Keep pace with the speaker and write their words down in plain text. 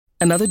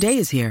Another day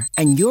is here,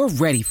 and you're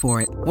ready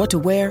for it. What to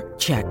wear?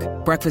 Check.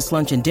 Breakfast,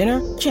 lunch, and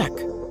dinner? Check.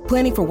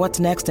 Planning for what's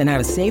next and how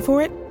to save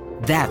for it?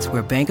 That's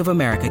where Bank of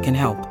America can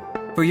help.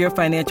 For your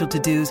financial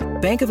to-dos,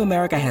 Bank of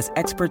America has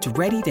experts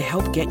ready to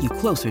help get you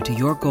closer to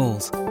your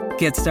goals.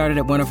 Get started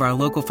at one of our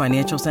local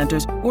financial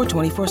centers or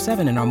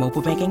 24/7 in our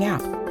mobile banking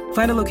app.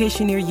 Find a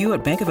location near you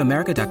at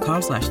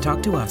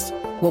bankofamerica.com/talktous.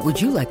 What would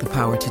you like the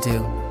power to do?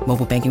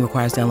 Mobile banking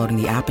requires downloading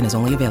the app and is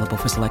only available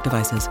for select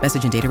devices.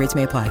 Message and data rates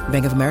may apply.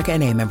 Bank of America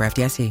NA, member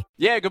FDIC.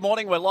 Yeah, good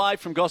morning. We're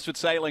live from Gosford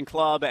Sailing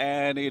Club,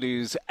 and it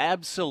is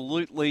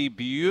absolutely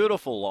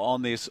beautiful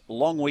on this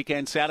long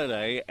weekend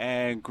Saturday,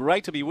 and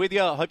great to be with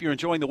you. I hope you're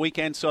enjoying the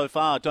weekend so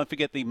far. Don't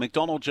forget the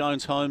McDonald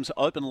Jones Homes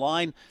open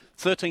line,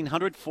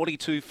 1300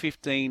 42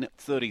 15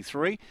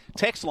 33.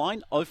 Text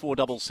line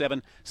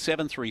 0477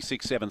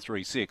 736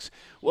 736.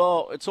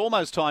 Well, it's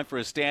almost time for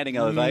a standing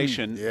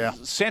ovation.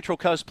 Central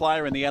Coast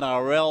player in the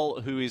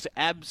NRL who is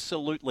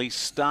absolutely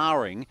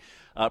starring.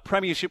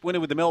 Premiership winner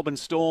with the Melbourne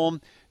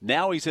Storm.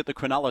 Now he's at the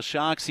Cronulla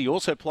Sharks. He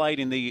also played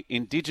in the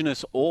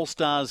Indigenous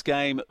All-Stars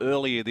game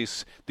earlier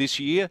this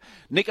year.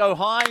 Nicho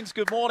Hynes,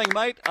 good morning,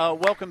 mate.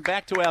 Welcome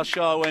back to our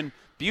show. And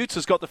Butts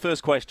has got the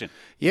first question.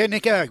 Yeah,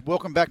 Nicho,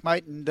 welcome back,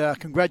 mate, and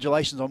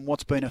congratulations on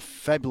what's been a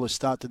fabulous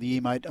start to the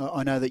year, mate.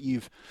 I know that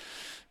you've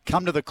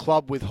come to the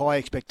club with high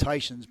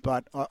expectations,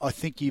 but I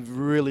think you've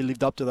really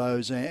lived up to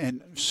those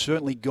and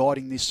certainly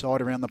guiding this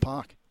side around the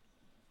park.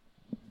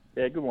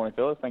 Yeah, good morning,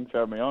 fellas. Thanks for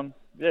having me on.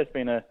 Yeah, it's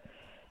been a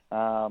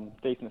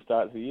decent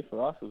start to the year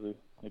for us. It was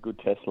a good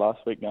test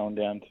last week going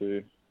down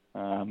to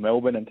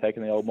Melbourne and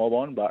taking the old mob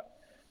on, but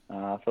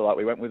I feel like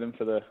we went with them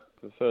for the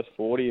first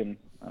 40 and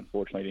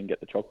unfortunately didn't get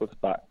the chocolates,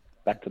 but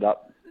backed it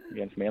up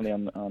against Manly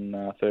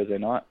on Thursday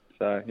night.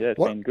 So, yeah, it's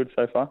been good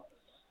so far.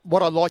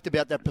 What I liked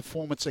about that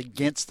performance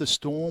against the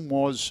Storm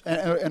was,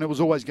 and it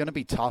was always going to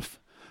be tough,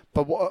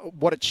 but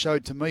what it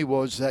showed to me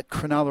was that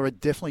Cronulla are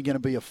definitely going to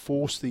be a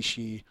force this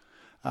year.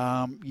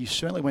 You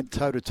certainly went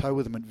toe-to-toe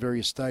with them at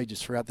various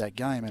stages throughout that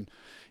game. And,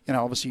 you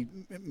know, obviously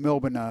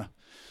Melbourne are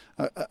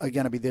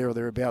going to be there or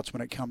thereabouts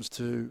when it comes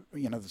to,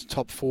 you know, the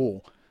top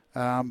four.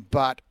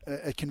 But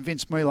it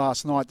convinced me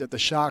last night that the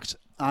Sharks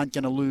aren't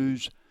going to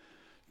lose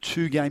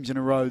 2 games in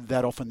a row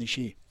that often this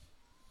year.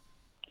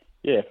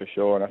 Yeah, for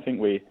sure. And I think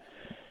we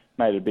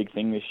made a big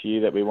thing this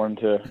year that we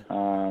wanted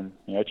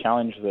to,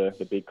 challenge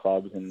the big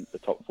clubs and the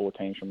top 4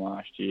 teams from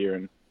last year.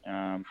 And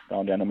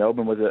going down to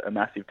Melbourne was a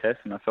massive test,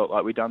 and I felt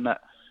like we'd done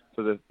that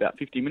for about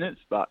 50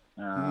 minutes. But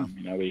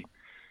we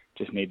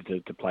just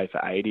needed to play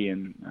for 80,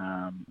 and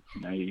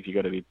if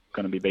you're going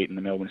to be beating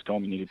the Melbourne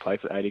Storm, you need to play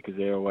for 80 because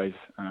they're always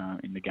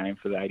in the game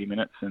for the 80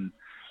 minutes and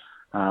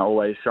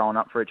always showing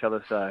up for each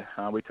other. So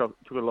we took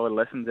a lot of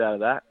lessons out of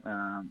that,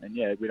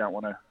 we don't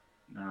want to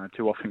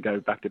too often go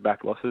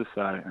back-to-back losses.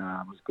 So it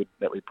was good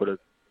that we put a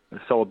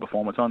solid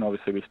performance on.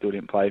 Obviously, we still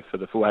didn't play for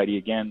the full 80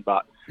 again,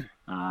 but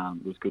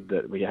it was good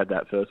that we had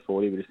that first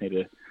 40. We just need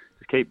to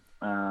just keep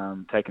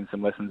taking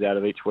some lessons out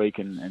of each week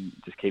and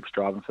just keep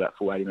striving for that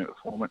full 80-minute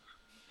performance.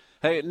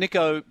 Hey,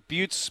 Nicho,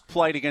 Butts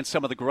played against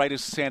some of the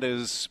greatest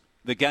centres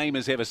the game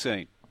has ever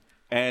seen.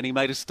 And he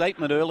made a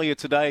statement earlier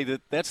today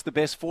that that's the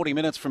best 40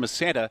 minutes from a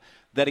centre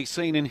that he's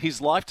seen in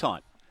his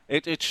lifetime.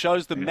 It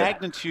shows the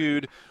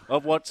magnitude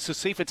of what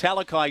Sasifa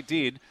Talakai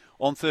did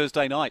on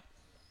Thursday night.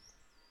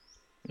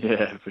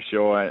 Yeah, for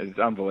sure. It's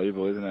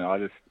unbelievable, isn't it? I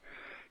just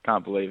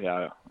can't believe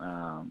how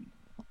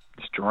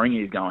strong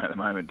he's going at the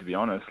moment, to be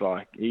honest.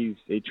 Like, he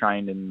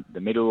trained in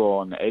the middle or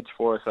on the edge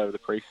for us over the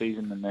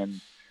pre-season, and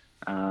then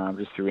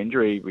just through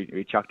injury,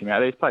 we chucked him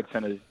out. He's played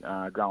centres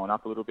growing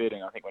up a little bit,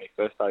 and I think when he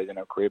first started in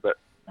our career, but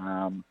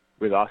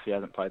with us, he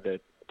hasn't played there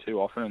too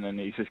often, and then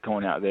he's just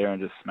gone out there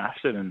and just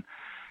smashed it. And,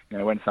 you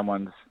know, when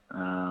someone's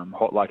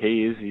hot like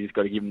he is, you just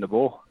got to give him the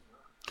ball.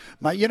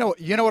 Mate, you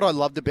know what I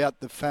loved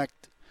about the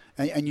fact,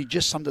 and you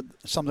just summed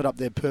it up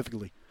there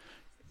perfectly.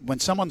 When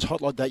someone's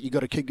hot like that, you got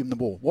to keep them the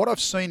ball. What I've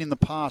seen in the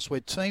past, where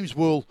teams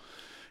will,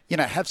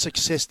 have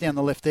success down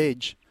the left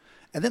edge,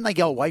 and then they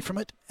go away from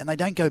it and they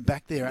don't go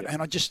back there. Yeah.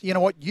 And I just, you know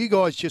what, you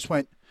guys just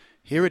went,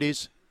 here it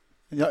is.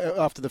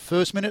 After the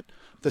first minute,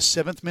 the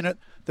 7th minute,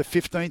 the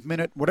 15th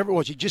minute, whatever it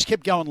was, you just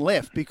kept going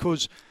left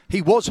because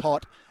he was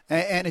hot,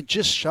 and it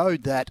just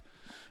showed that,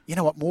 you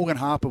know what, Morgan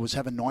Harper was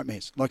having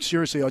nightmares. Like,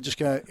 seriously, I just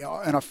go,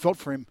 and I felt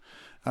for him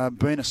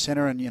being a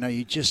centre, and,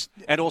 you just...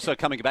 And also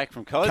coming back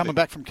from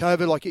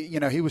COVID. Like,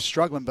 he was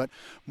struggling, but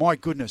my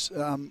goodness,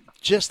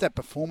 just that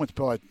performance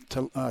by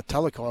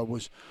Talakai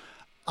was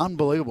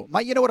unbelievable.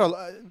 Mate, you know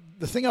what,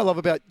 the thing I love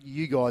about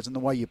you guys and the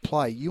way you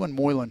play, you and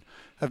Moylan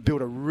have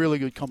built a really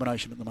good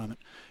combination at the moment.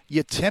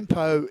 Your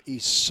tempo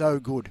is so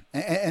good,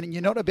 and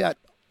you're not about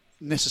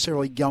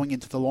necessarily going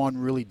into the line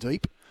really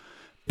deep,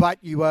 but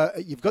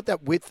you've got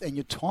that width, and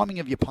your timing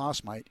of your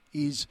pass, mate,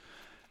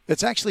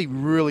 it's actually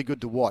really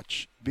good to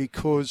watch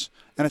because,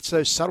 and it's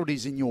those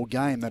subtleties in your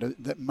game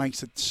that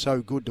makes it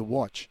so good to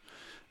watch,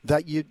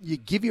 that you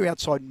give your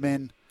outside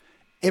men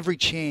every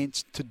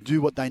chance to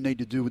do what they need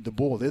to do with the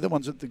ball. They're the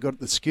ones that have got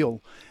the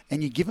skill,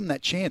 and you give them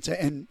that chance.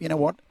 And you know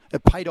what?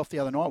 It paid off the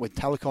other night with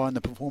Talakai and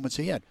the performance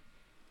he had.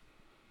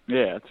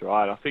 Yeah, that's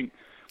right. I think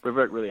we've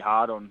worked really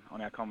hard on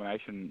our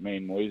combination, me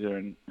and Moiser,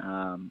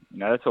 and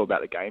that's all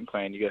about the game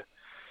plan. You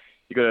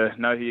got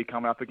to know who you're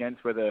coming up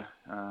against, whether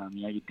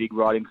you dig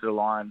right into the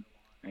line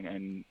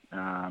and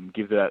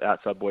give the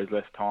outside boys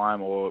less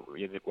time, or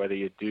whether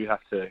you do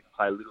have to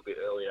play a little bit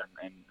earlier,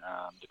 and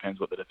depends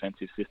what the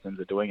defensive systems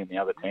are doing in the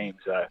other team.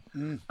 So,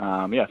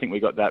 I think we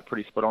got that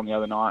pretty spot on the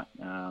other night.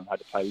 Had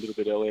to play a little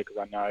bit earlier because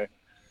I know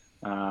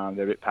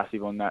they're a bit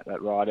passive on that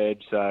right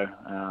edge. So,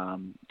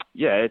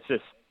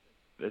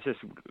 it's just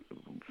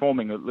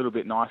forming a little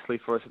bit nicely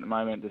for us at the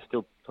moment. There's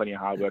still plenty of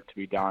hard work to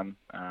be done,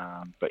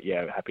 but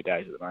happy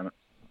days at the moment.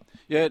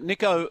 Yeah,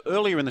 Nico,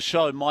 earlier in the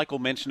show, Michael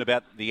mentioned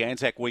about the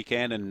Anzac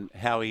weekend and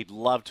how he'd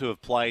love to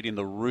have played in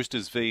the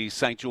Roosters v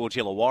St George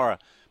Illawarra.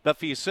 But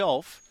for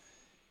yourself,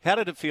 how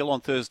did it feel on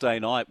Thursday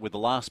night with the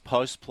last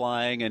post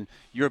playing, and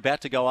you're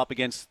about to go up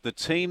against the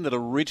team that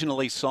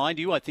originally signed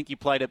you? I think you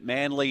played at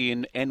Manly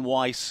in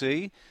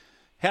NYC.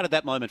 How did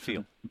that moment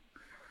feel?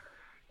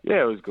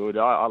 Yeah, it was good.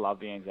 I love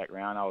the Anzac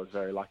round. I was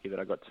very lucky that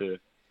I got to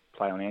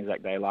play on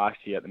Anzac Day last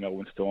year at the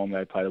Melbourne Storm.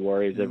 They play the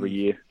Warriors every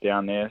year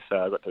down there, so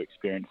I got to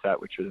experience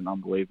that, which was an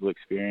unbelievable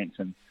experience.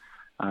 And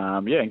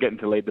and getting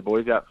to lead the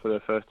boys out for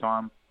the first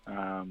time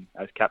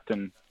as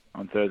captain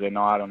on Thursday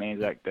night on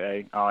Anzac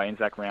Day,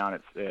 Anzac round,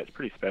 it's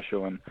pretty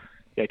special. And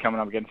coming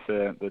up against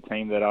the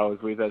team that I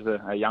was with as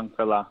a young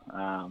fella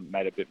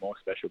made it a bit more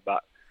special.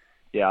 But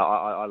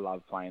I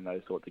love playing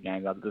those sorts of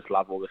games. I just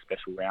love all the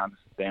special rounds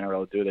the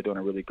NRL do. They're doing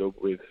a really good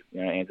with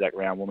Anzac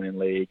round, Women in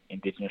League,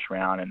 Indigenous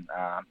round, and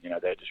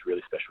they're just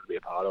really special to be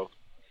a part of.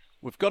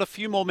 We've got a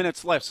few more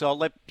minutes left, so I'll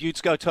let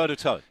Butts go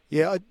toe-to-toe.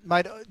 Yeah,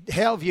 mate,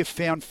 how have you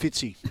found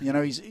Fitzy?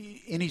 He's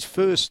in his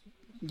first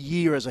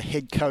year as a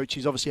head coach.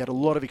 He's obviously had a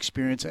lot of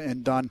experience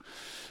and done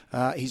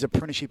his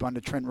apprenticeship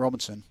under Trent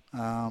Robinson.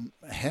 How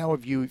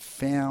have you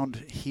found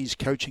his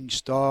coaching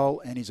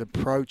style and his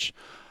approach?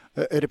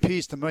 It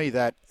appears to me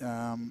that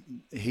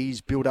he's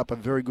built up a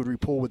very good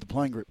rapport with the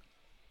playing group.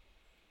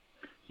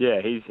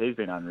 Yeah, he's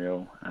been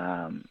unreal.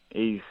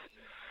 He's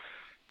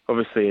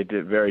obviously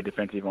a very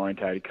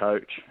defensive-orientated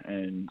coach,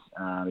 and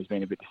he's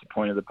been a bit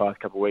disappointed the past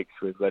couple of weeks.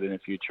 We've let in a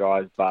few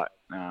tries, but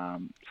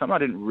something I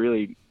didn't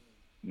really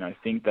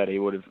think that he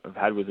would have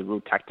had was a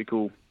real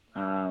tactical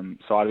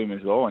side of him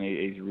as well, and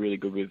he's really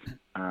good with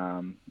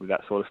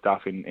that sort of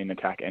stuff in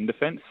attack and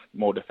defence,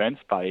 more defence,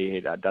 but he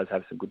does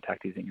have some good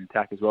tactics in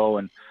attack as well,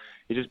 and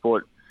he just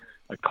brought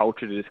a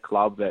culture to this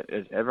club that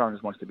everyone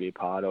just wants to be a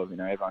part of.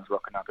 Everyone's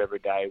rocking up every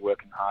day,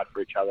 working hard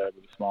for each other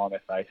with a smile on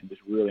their face and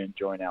just really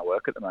enjoying our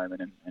work at the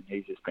moment, and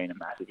he's just been a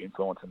massive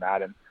influence in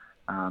that, and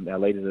our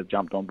leaders have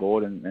jumped on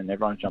board, and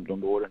everyone's jumped on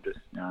board and just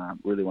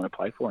really want to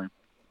play for him.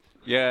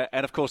 Yeah,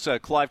 and of course,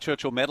 Clive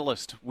Churchill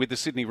medalist with the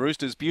Sydney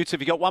Roosters. Butts,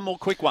 have you got one more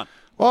quick one?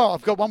 Well,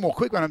 I've got one more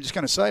quick one. I'm just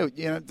going to say,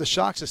 the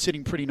Sharks are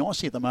sitting pretty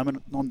nicely at the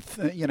moment on,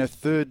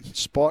 third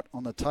spot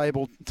on the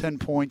table, 10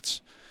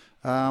 points.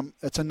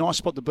 It's a nice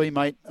spot to be,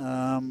 mate,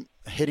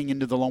 heading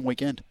into the long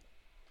weekend.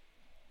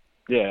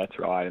 Yeah, that's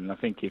right. And I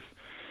think if,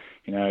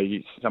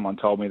 someone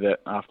told me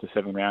that after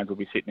 7 rounds we'll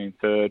be sitting in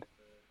third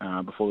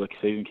before the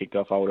season kicked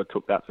off, I would have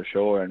took that for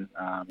sure. And,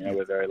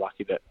 we're very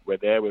lucky that we're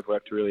there. We've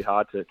worked really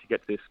hard to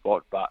get to this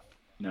spot, but,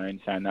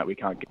 in saying that, we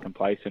can't get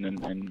complacent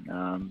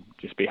and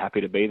just be happy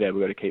to be there.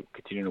 We've got to keep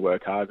continuing to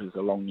work hard because it's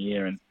a long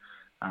year, and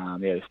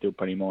there's still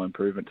plenty more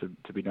improvement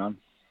to be done.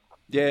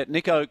 Yeah,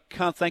 Nico,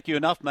 can't thank you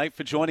enough, mate,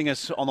 for joining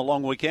us on the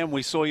long weekend.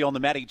 We saw you on the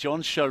Matty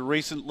Johns show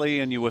recently,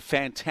 and you were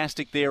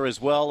fantastic there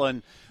as well.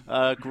 And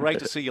great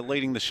to see you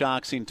leading the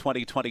Sharks in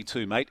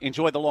 2022, mate.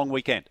 Enjoy the long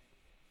weekend.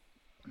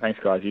 Thanks,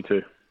 guys. You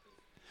too.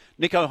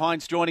 Nico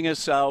Hines joining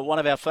us, one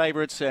of our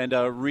favourites, and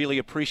really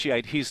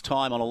appreciate his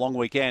time on a long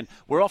weekend.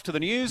 We're off to the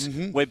news.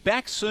 We're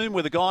back soon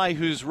with a guy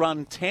who's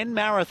run 10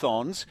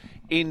 marathons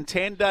in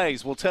 10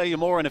 days. We'll tell you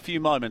more in a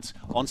few moments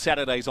on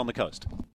Saturdays on the Coast.